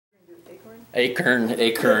Acorn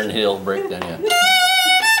Hill breakdown, yeah.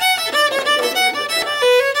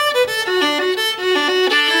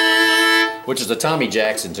 Which is a Tommy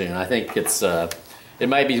Jackson tune. I think it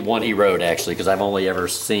might be one he wrote actually, because I've only ever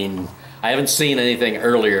seen, I haven't seen anything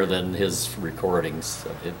earlier than his recordings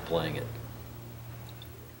of him playing it.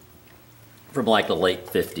 From like the late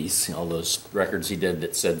 50s, all those records he did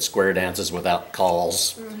that said square dances without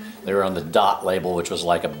calls. They were on the Dot label, which was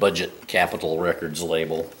like a budget Capitol Records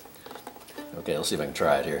label. Okay, let's see if I can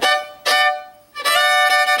try it here.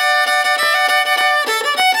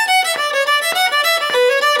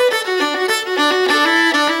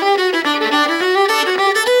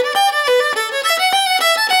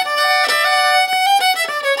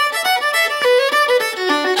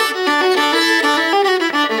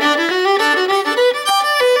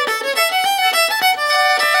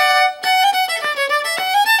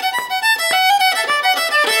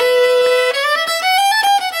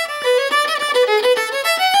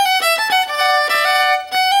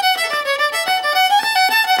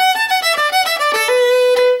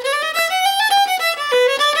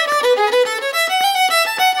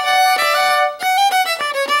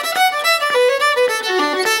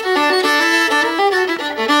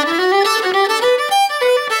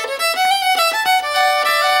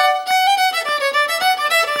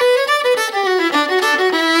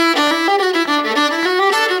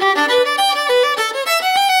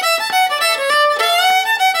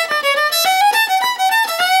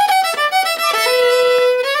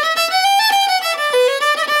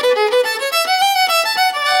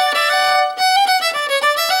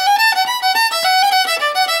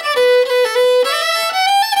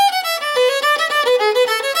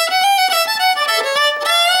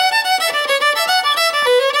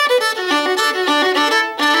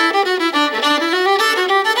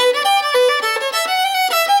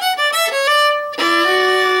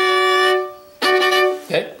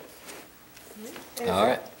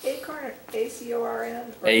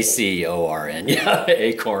 Acorn, yeah,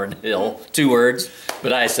 Acorn Hill, 2 words,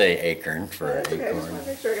 but I say Acorn for Acorn. Okay, I just want to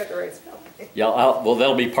make sure I got the right spelling. Yeah, well,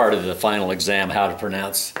 that'll be part of the final exam, how to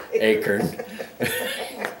pronounce Acorn.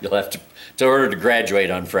 You'll have to, in order to graduate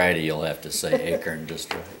on Friday, you'll have to say Acorn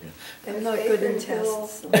just right. Yeah. I'm not good in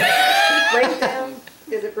tests. Breakdown?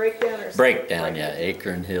 Is it breakdown or breakdown? Yeah,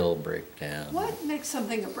 Acorn Hill breakdown. What makes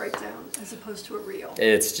something a breakdown as opposed to a reel?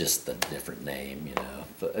 It's just a different name, you know.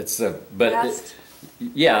 But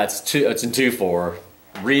yeah, it's in 2/4.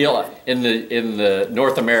 Reel in the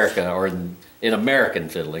North America, or in American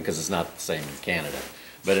fiddling, because it's not the same in Canada.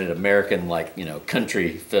 But in American, like, you know,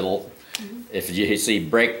 country fiddle, if you see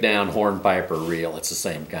breakdown, hornpipe, or reel, it's the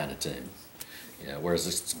same kind of tune. You know, whereas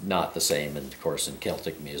it's not the same, of course, in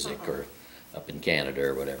Celtic music or up in Canada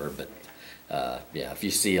or whatever. But yeah, if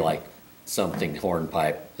you see like something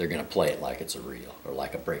hornpipe, they're going to play it like it's a reel or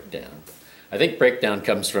like a breakdown. I think breakdown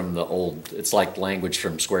comes from the old, it's like language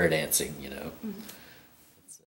from square dancing, you know.